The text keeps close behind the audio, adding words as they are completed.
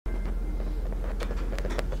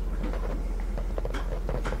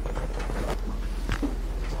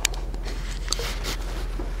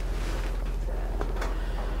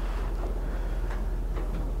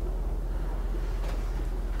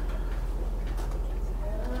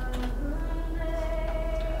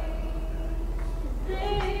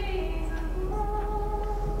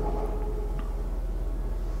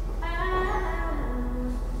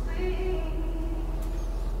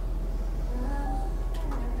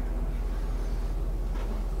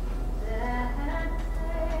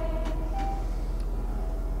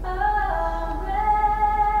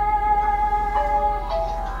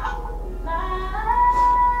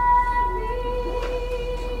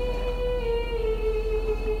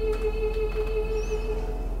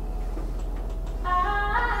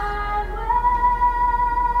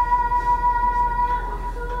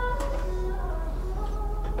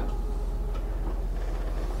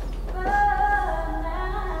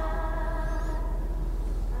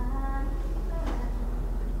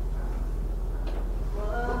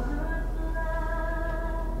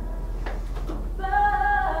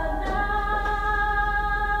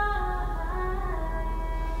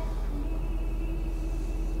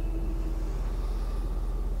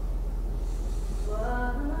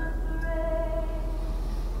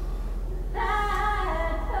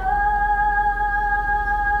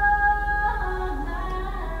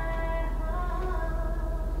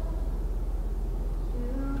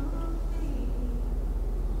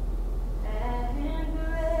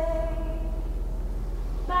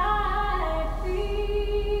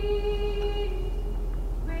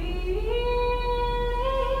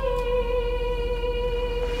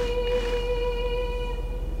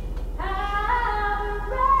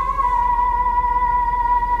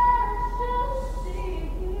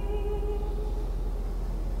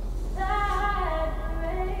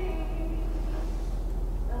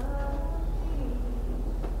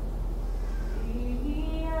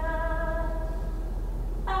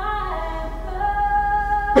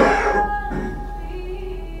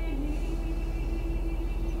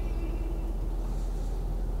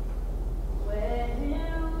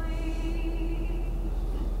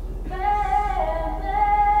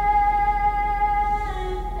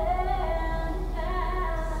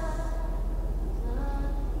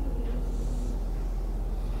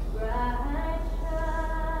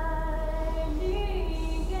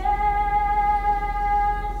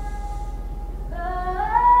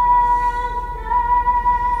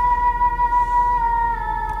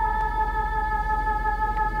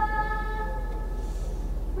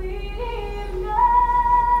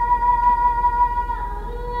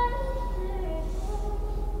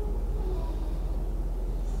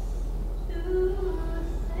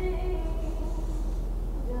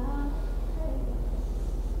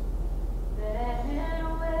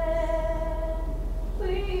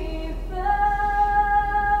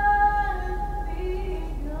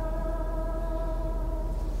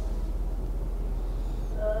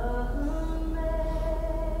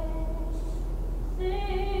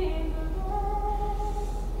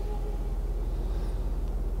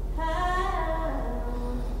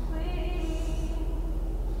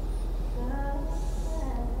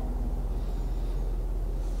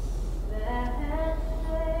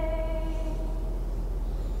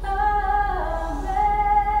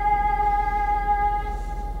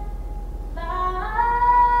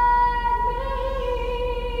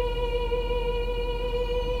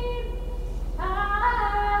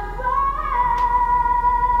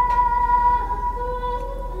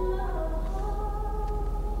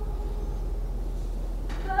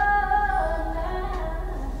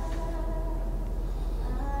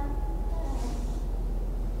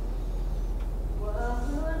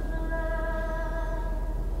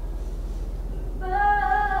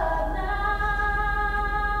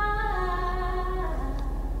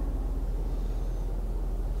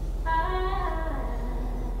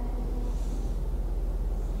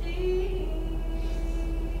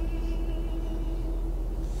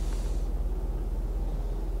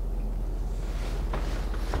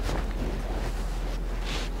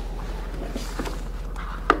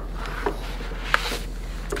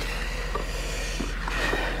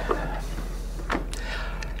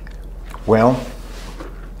Well,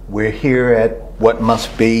 we're here at what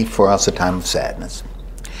must be for us a time of sadness,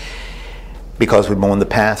 because we mourn the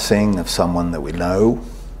passing of someone that we know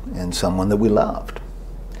and someone that we loved.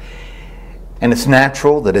 And it's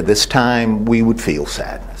natural that at this time we would feel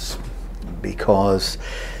sadness, because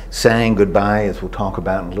saying goodbye, as we'll talk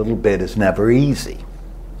about in a little bit, is never easy.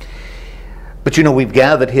 But you know, we've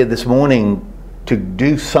gathered here this morning to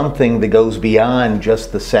do something that goes beyond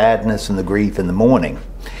just the sadness and the grief and the mourning.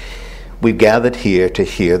 We've gathered here to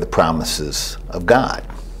hear the promises of God,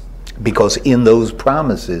 because in those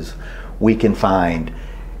promises we can find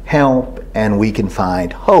help and we can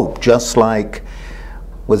find hope, just like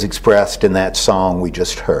was expressed in that song we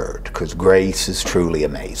just heard, because grace is truly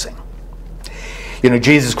amazing. You know,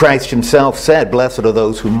 Jesus Christ himself said, "Blessed are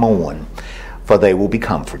those who mourn, for they will be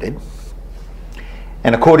comforted."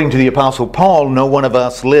 And according to the Apostle Paul, no one of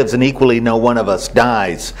us lives, and equally no one of us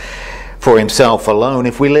dies for himself alone.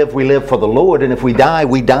 If we live, we live for the Lord, and if we die,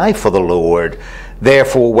 we die for the Lord.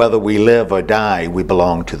 Therefore, whether we live or die, we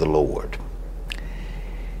belong to the Lord.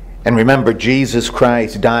 And remember, Jesus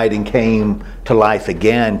Christ died and came to life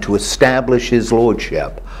again to establish his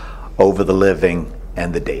lordship over the living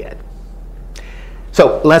and the dead.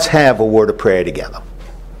 So let's have a word of prayer together.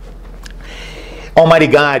 Almighty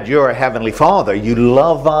God, you're a heavenly Father. You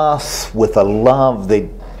love us with a love that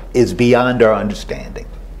is beyond our understanding.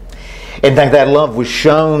 In fact, that love was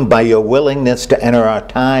shown by your willingness to enter our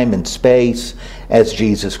time and space as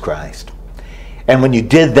Jesus Christ. And when you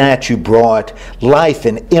did that, you brought life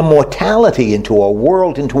and immortality into our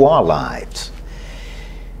world, into our lives.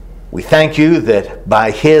 We thank you that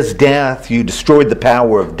by his death, you destroyed the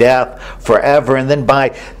power of death forever. And then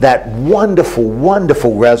by that wonderful,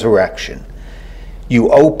 wonderful resurrection, you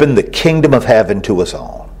opened the kingdom of heaven to us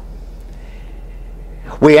all.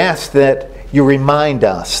 We ask that you remind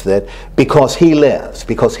us that because he lives,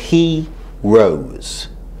 because he rose,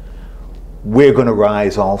 we're going to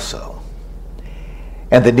rise also.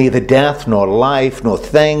 And that neither death nor life, nor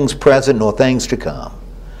things present, nor things to come,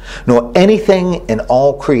 nor anything in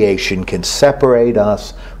all creation can separate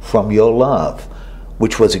us from your love,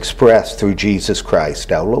 which was expressed through Jesus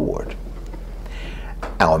Christ our Lord.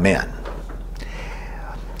 Amen.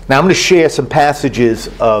 Now I'm going to share some passages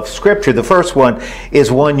of Scripture. The first one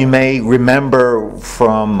is one you may remember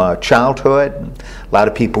from childhood. A lot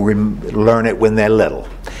of people learn it when they're little.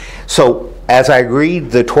 So as I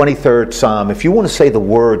read the 23rd Psalm, if you want to say the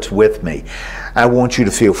words with me, I want you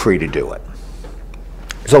to feel free to do it.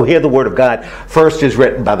 So hear the word of God. First is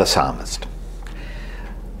written by the psalmist.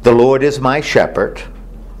 The Lord is my shepherd,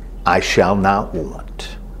 I shall not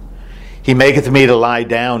want. He maketh me to lie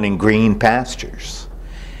down in green pastures.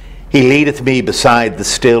 He leadeth me beside the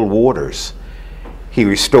still waters. He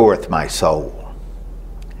restoreth my soul.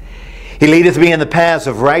 He leadeth me in the paths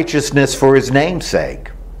of righteousness for his name's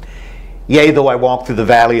sake. Yea, though I walk through the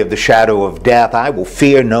valley of the shadow of death, I will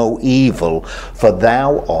fear no evil, for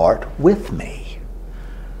thou art with me.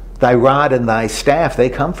 Thy rod and thy staff, they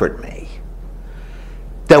comfort me.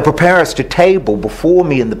 Thou preparest a table before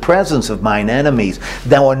me in the presence of mine enemies.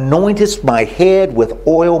 Thou anointest my head with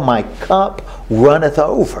oil, my cup runneth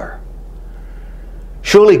over.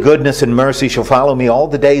 Surely goodness and mercy shall follow me all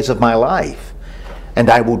the days of my life, and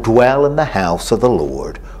I will dwell in the house of the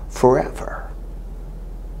Lord forever.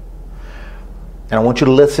 And I want you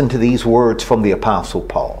to listen to these words from the Apostle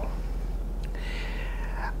Paul.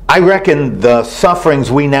 I reckon the sufferings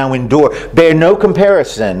we now endure bear no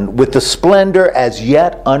comparison with the splendor as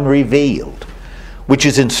yet unrevealed, which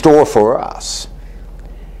is in store for us.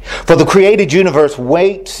 For the created universe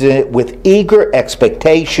waits with eager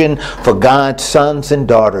expectation for God's sons and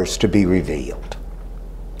daughters to be revealed.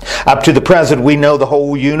 Up to the present, we know the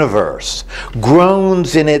whole universe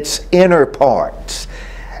groans in its inner parts,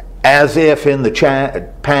 as if in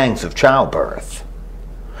the pangs of childbirth.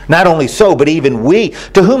 Not only so, but even we,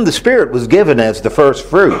 to whom the Spirit was given as the first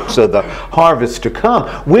fruits of the harvest to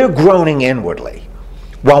come, we're groaning inwardly,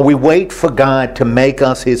 while we wait for God to make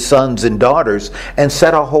us his sons and daughters and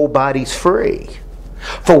set our whole bodies free.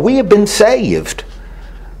 For we have been saved,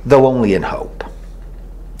 though only in hope.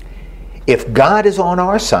 If God is on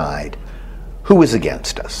our side, who is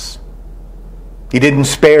against us? He didn't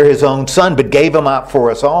spare his own son, but gave him up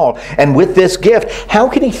for us all. And with this gift, how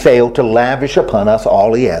can he fail to lavish upon us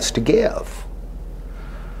all he has to give?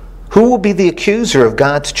 Who will be the accuser of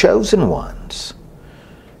God's chosen ones?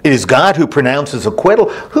 It is God who pronounces acquittal.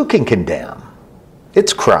 Who can condemn?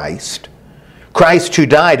 It's Christ. Christ who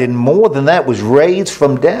died, and more than that, was raised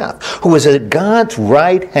from death, who is at God's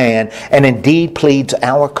right hand and indeed pleads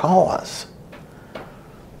our cause.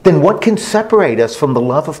 Then what can separate us from the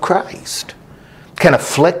love of Christ? Can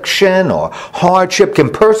affliction or hardship,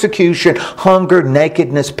 can persecution, hunger,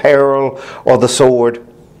 nakedness, peril, or the sword?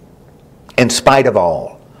 In spite of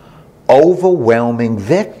all, overwhelming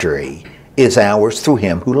victory is ours through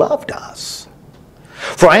him who loved us.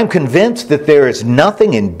 For I am convinced that there is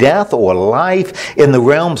nothing in death or life, in the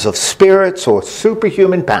realms of spirits or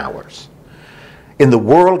superhuman powers, in the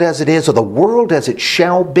world as it is or the world as it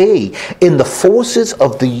shall be, in the forces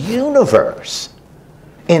of the universe,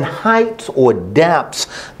 in heights or depths,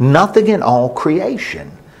 nothing in all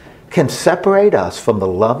creation can separate us from the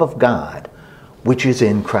love of God, which is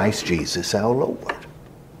in Christ Jesus our Lord.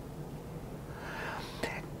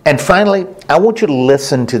 And finally, I want you to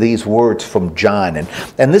listen to these words from John.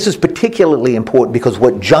 And this is particularly important because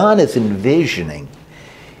what John is envisioning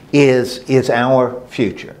is our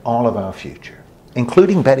future, all of our future,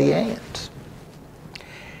 including Betty Ann's.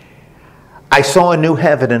 I saw a new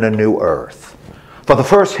heaven and a new earth. For the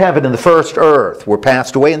first heaven and the first earth were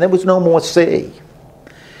passed away, and there was no more sea.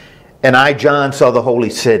 And I, John, saw the holy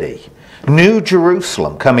city, New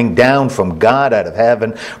Jerusalem, coming down from God out of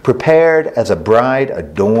heaven, prepared as a bride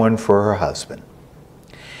adorned for her husband.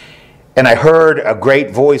 And I heard a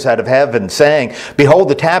great voice out of heaven saying, Behold,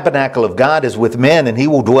 the tabernacle of God is with men, and he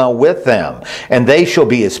will dwell with them. And they shall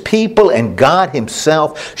be his people, and God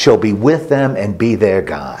himself shall be with them and be their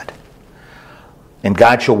God. And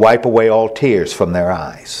God shall wipe away all tears from their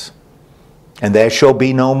eyes. And there shall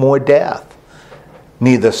be no more death,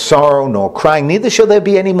 neither sorrow nor crying, neither shall there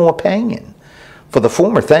be any more pain, for the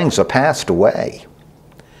former things are passed away.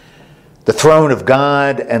 The throne of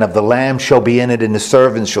God and of the Lamb shall be in it, and his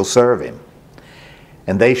servants shall serve him.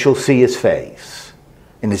 And they shall see his face,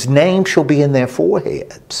 and his name shall be in their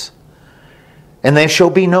foreheads. And there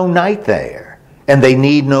shall be no night there, and they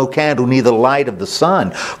need no candle, neither light of the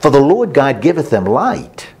sun, for the Lord God giveth them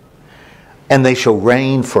light, and they shall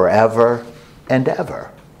reign forever and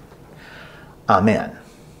ever. Amen.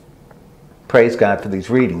 Praise God for these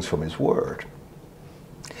readings from his word.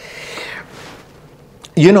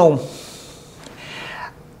 You know,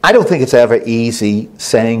 I don't think it's ever easy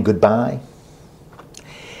saying goodbye.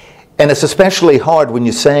 And it's especially hard when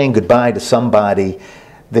you're saying goodbye to somebody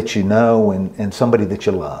that you know and somebody that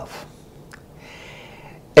you love.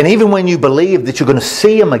 And even when you believe that you're going to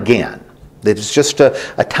see them again, that it's just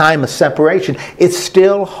a time of separation, it's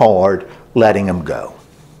still hard letting them go.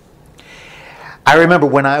 I remember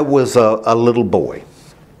when I was a little boy.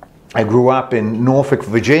 I grew up in Norfolk,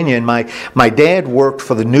 Virginia, and my dad worked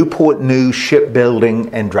for the Newport News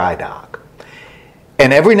shipbuilding and Drydock.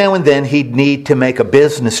 And every now and then he'd need to make a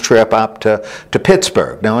business trip up to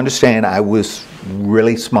Pittsburgh. Now understand, I was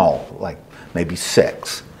really small, like maybe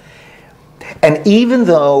 6. And even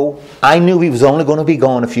though I knew he was only going to be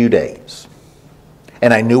gone a few days,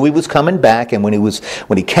 and I knew he was coming back, and when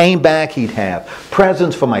he came back, he'd have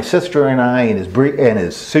presents for my sister and I in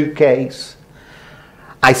his suitcase.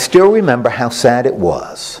 I still remember how sad it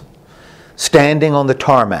was, standing on the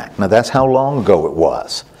tarmac. Now that's how long ago it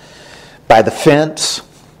was. By the fence,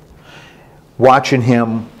 watching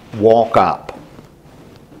him walk up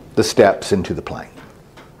the steps into the plane.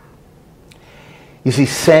 You see,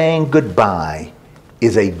 saying goodbye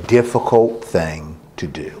is a difficult thing to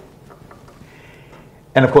do.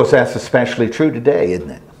 And of course, that's especially true today,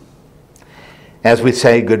 isn't it? As we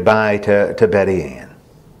say goodbye to Betty Ann,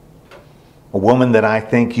 a woman that I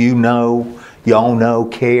think you all know,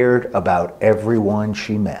 cared about everyone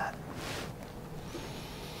she met.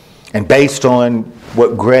 And based on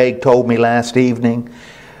what Greg told me last evening,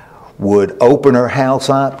 would open her house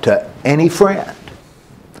up to any friend,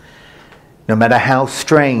 no matter how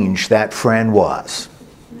strange that friend was.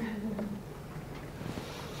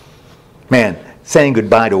 Man, saying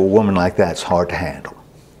goodbye to a woman like that's hard to handle.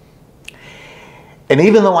 And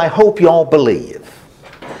even though I hope you all believe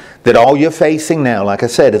that all you're facing now, like I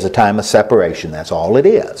said, is a time of separation, that's all it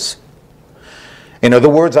is. In other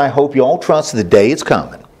words, I hope you all trust the day is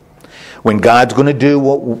coming when God's going to do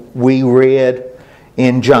what we read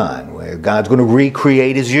in John, where God's going to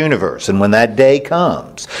recreate his universe. And when that day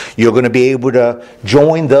comes, you're going to be able to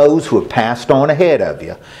join those who have passed on ahead of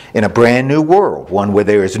you in a brand new world, one where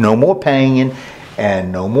there is no more pain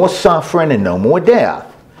and no more suffering and no more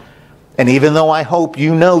death. And even though I hope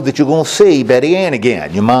you know that you're going to see Betty Ann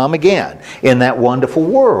again, your mom again, in that wonderful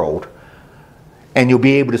world, and you'll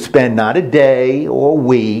be able to spend not a day or a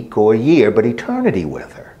week or a year, but eternity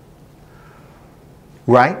with her,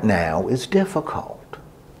 right now is difficult.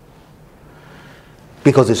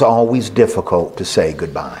 Because it's always difficult to say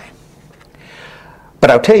goodbye. But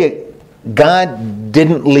I'll tell you, God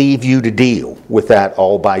didn't leave you to deal with that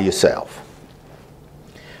all by yourself.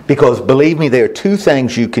 Because believe me, there are two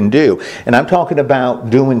things you can do. And I'm talking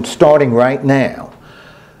about starting right now,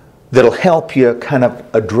 that'll help you kind of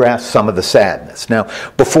address some of the sadness. Now,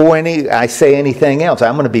 before I say anything else,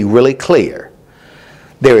 I'm going to be really clear.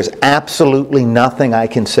 There is absolutely nothing I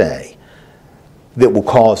can say that will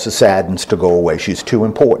cause the sadness to go away. She's too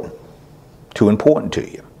important to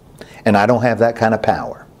you. And I don't have that kind of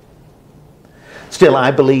power. Still,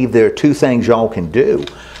 I believe there are two things y'all can do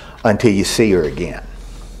until you see her again.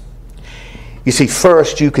 You see,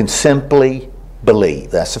 first, you can simply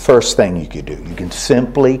believe. That's the first thing you can do. You can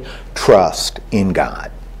simply trust in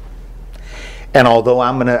God. And although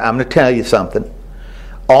I'm gonna tell you something,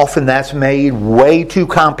 often that's made way too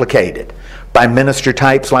complicated by minister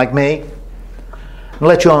types like me. I'll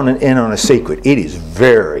let you in on a secret. It is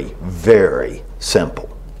very, very simple.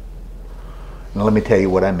 Now let me tell you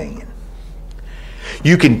what I mean.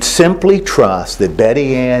 You can simply trust that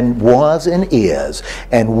Betty Ann was and is,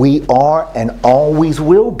 and we are and always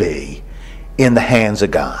will be, in the hands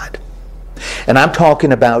of God. And I'm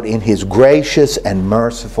talking about in His gracious and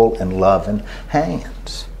merciful and loving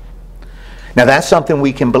hands. Now that's something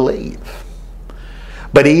we can believe.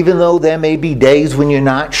 But even though there may be days when you're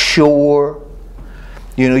not sure,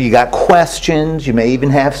 you got questions, you may even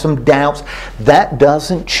have some doubts, that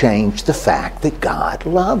doesn't change the fact that God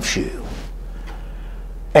loves you.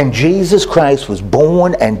 And Jesus Christ was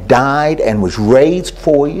born and died and was raised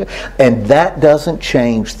for you, and that doesn't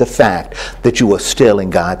change the fact that you are still in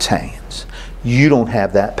God's hands. You don't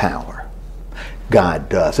have that power. God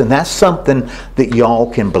does. And that's something that y'all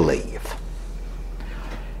can believe.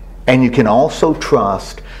 And you can also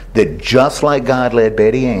trust that just like God led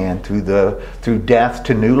Betty Ann through death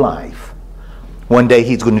to new life, one day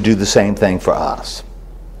He's going to do the same thing for us.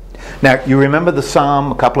 Now, you remember the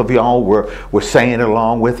psalm? A couple of y'all were saying it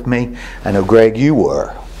along with me. I know, Greg, you were.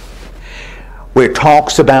 Where it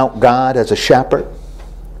talks about God as a shepherd.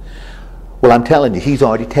 Well, I'm telling you, He's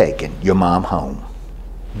already taken your mom home.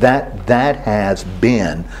 That has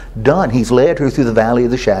been done. He's led her through the valley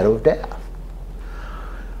of the shadow of death.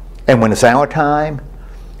 And when it's our time,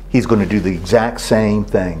 He's going to do the exact same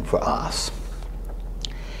thing for us.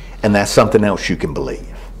 And that's something else you can believe.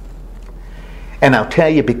 And I'll tell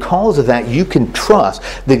you, because of that, you can trust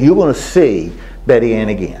that you're going to see Betty Ann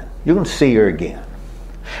again. You're going to see her again.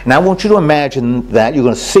 And I want you to imagine that you're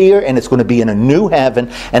going to see her, and it's going to be in a new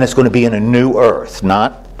heaven, and it's going to be in a new earth.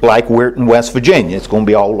 Not like we're in West Virginia. It's going to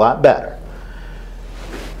be a whole lot better.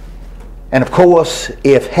 And of course,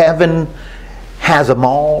 if heaven has them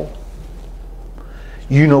all,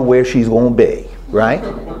 you know where she's going to be, right?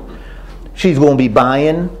 She's going to be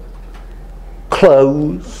buying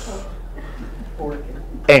clothes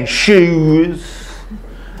and shoes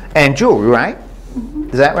and jewelry, right?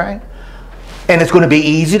 Is that right? And it's going to be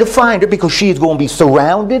easy to find her because she's going to be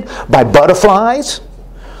surrounded by butterflies,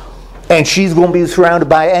 and she's going to be surrounded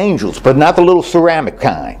by angels, but not the little ceramic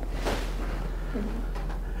kind.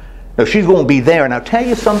 No, she's going to be there. And I'll tell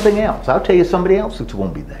you something else. I'll tell you somebody else that's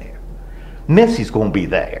going to be there. Missy's going to be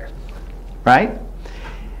there, right?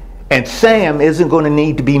 And Sam isn't going to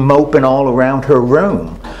need to be moping all around her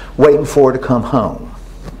room waiting for her to come home,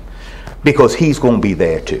 because he's going to be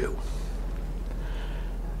there too.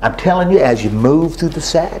 I'm telling you, as you move through the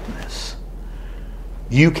sadness,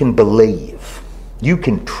 you can believe, you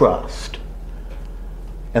can trust.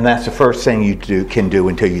 And that's the first thing you can do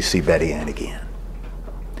until you see Betty Ann again.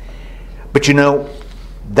 But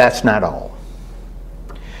that's not all.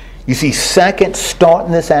 You see, second,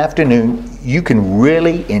 starting this afternoon, you can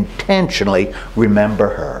really intentionally remember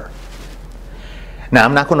her. Now,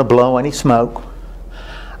 I'm not going to blow any smoke.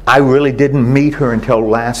 I really didn't meet her until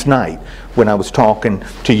last night when I was talking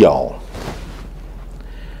to y'all.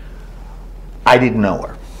 I didn't know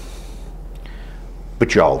her,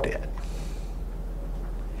 but y'all did.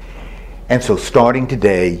 And so starting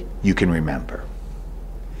today, you can remember.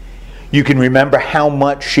 You can remember how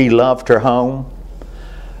much she loved her home,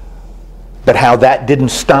 but how that didn't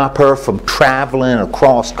stop her from traveling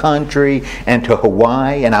across country and to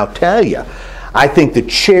Hawaii. And I'll tell you, I think the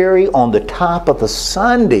cherry on the top of the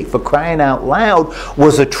sundae, for crying out loud,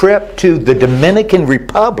 was a trip to the Dominican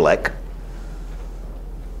Republic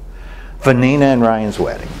for Nina and Ryan's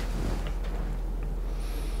wedding.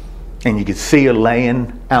 And you could see her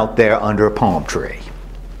laying out there under a palm tree.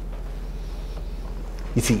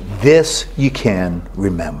 You see, this you can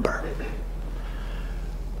remember.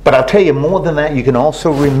 But I'll tell you, more than that, you can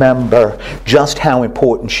also remember just how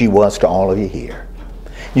important she was to all of you here.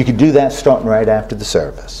 You can do that starting right after the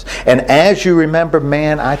service. And as you remember,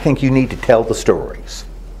 man, I think you need to tell the stories.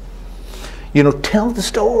 Tell the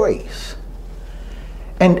stories.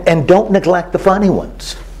 And don't neglect the funny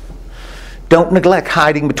ones. Don't neglect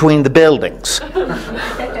hiding between the buildings.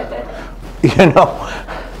 You know.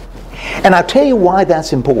 And I'll tell you why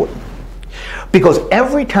that's important. Because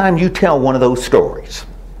every time you tell one of those stories,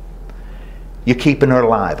 you're keeping her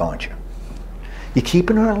alive, aren't you? You're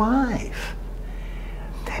keeping her alive.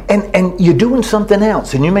 And you're doing something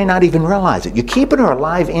else, and you may not even realize it. You're keeping her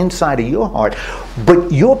alive inside of your heart,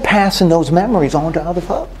 but you're passing those memories on to other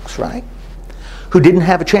folks, right? Who didn't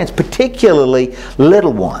have a chance, particularly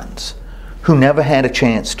little ones who never had a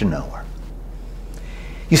chance to know her.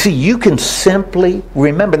 You see, you can simply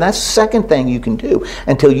remember. And that's the second thing you can do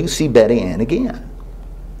until you see Betty Ann again.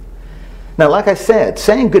 Now, like I said,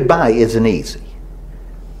 saying goodbye isn't easy.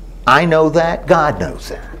 I know that. God knows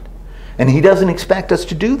that. And He doesn't expect us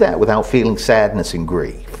to do that without feeling sadness and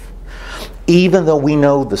grief, even though we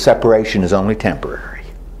know the separation is only temporary.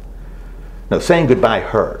 No, saying goodbye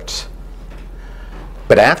hurts.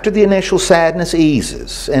 But after the initial sadness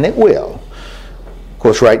eases, and it will, of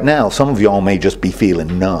course right now some of y'all may just be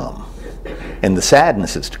feeling numb, and the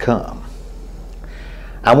sadness is to come.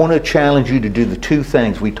 I want to challenge you to do the two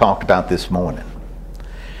things we talked about this morning.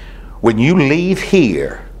 When you leave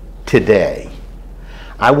here today,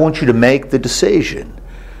 I want you to make the decision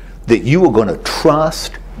that you are going to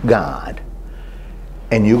trust God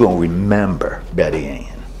and you're going to remember Betty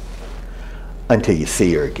Ann until you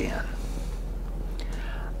see her again.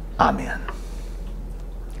 Amen.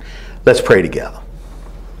 Let's pray together.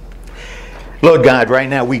 Lord God, right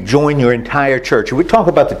now we join your entire church. We talk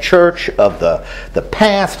about the church of the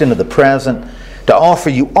past and of the present to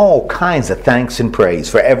offer you all kinds of thanks and praise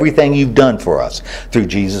for everything you've done for us through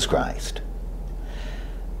Jesus Christ.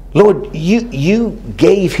 Lord, you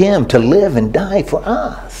gave Him to live and die for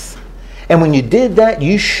us. And when you did that,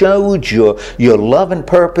 you showed your love and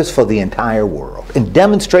purpose for the entire world and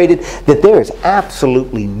demonstrated that there is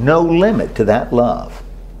absolutely no limit to that love.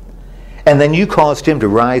 And then you caused Him to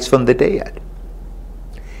rise from the dead.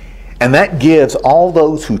 And that gives all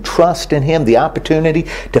those who trust in Him the opportunity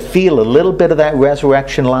to feel a little bit of that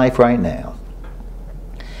resurrection life right now.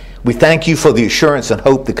 We thank you for the assurance and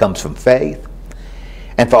hope that comes from faith,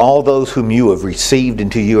 and for all those whom you have received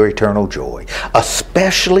into your eternal joy.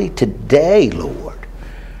 Especially today, Lord,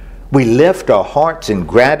 we lift our hearts in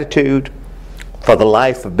gratitude for the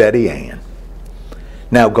life of Betty Ann,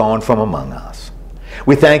 now gone from among us.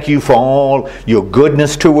 We thank you for all your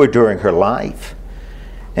goodness to her during her life,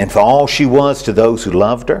 and for all she was to those who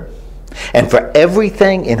loved her, and for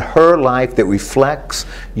everything in her life that reflects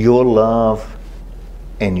your love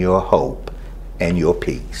and your hope and your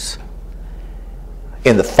peace.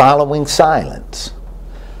 In the following silence,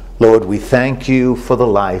 Lord, we thank you for the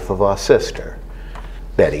life of our sister,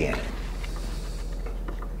 Betty Ann.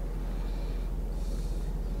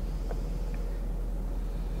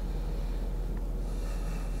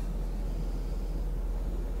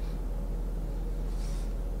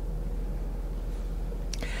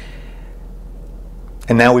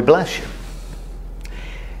 And now we bless you,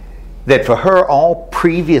 that for her all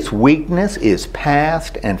previous weakness is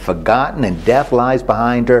past and forgotten, and death lies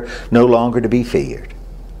behind her, no longer to be feared.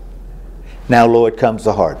 Now, Lord, comes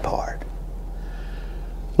the hard part.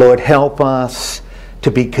 Lord, help us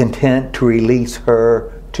to be content to release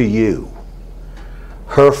her to you,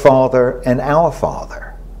 her Father and our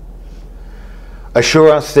Father. Assure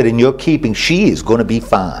us that in your keeping she is going to be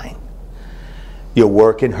fine, your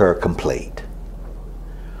work in her complete.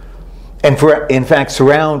 And in fact,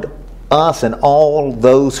 surround us and all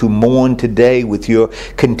those who mourn today with your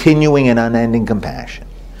continuing and unending compassion.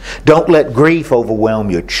 Don't let grief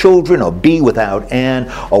overwhelm your children or be without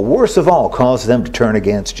Ann, or worse of all, cause them to turn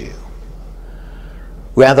against you.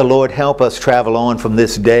 Rather, Lord, help us travel on from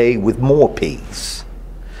this day with more peace,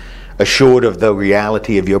 assured of the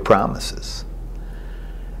reality of your promises.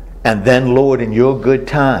 And then, Lord, in your good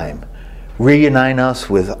time, reunite us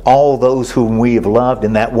with all those whom we have loved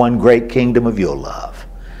in that one great kingdom of your love,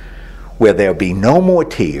 where there'll be no more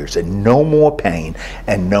tears and no more pain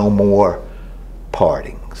and no more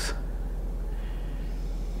partings.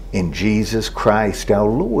 In Jesus Christ our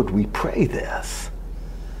Lord, we pray this.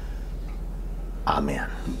 Amen.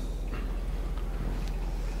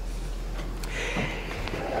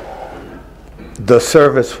 The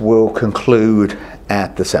service will conclude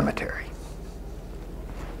at the cemetery.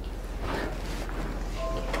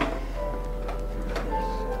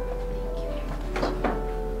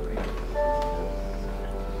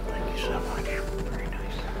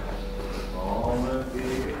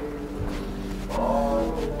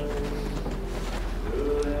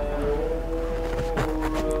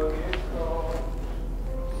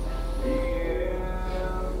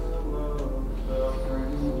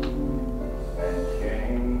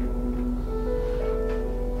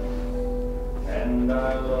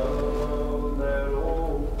 dialogue.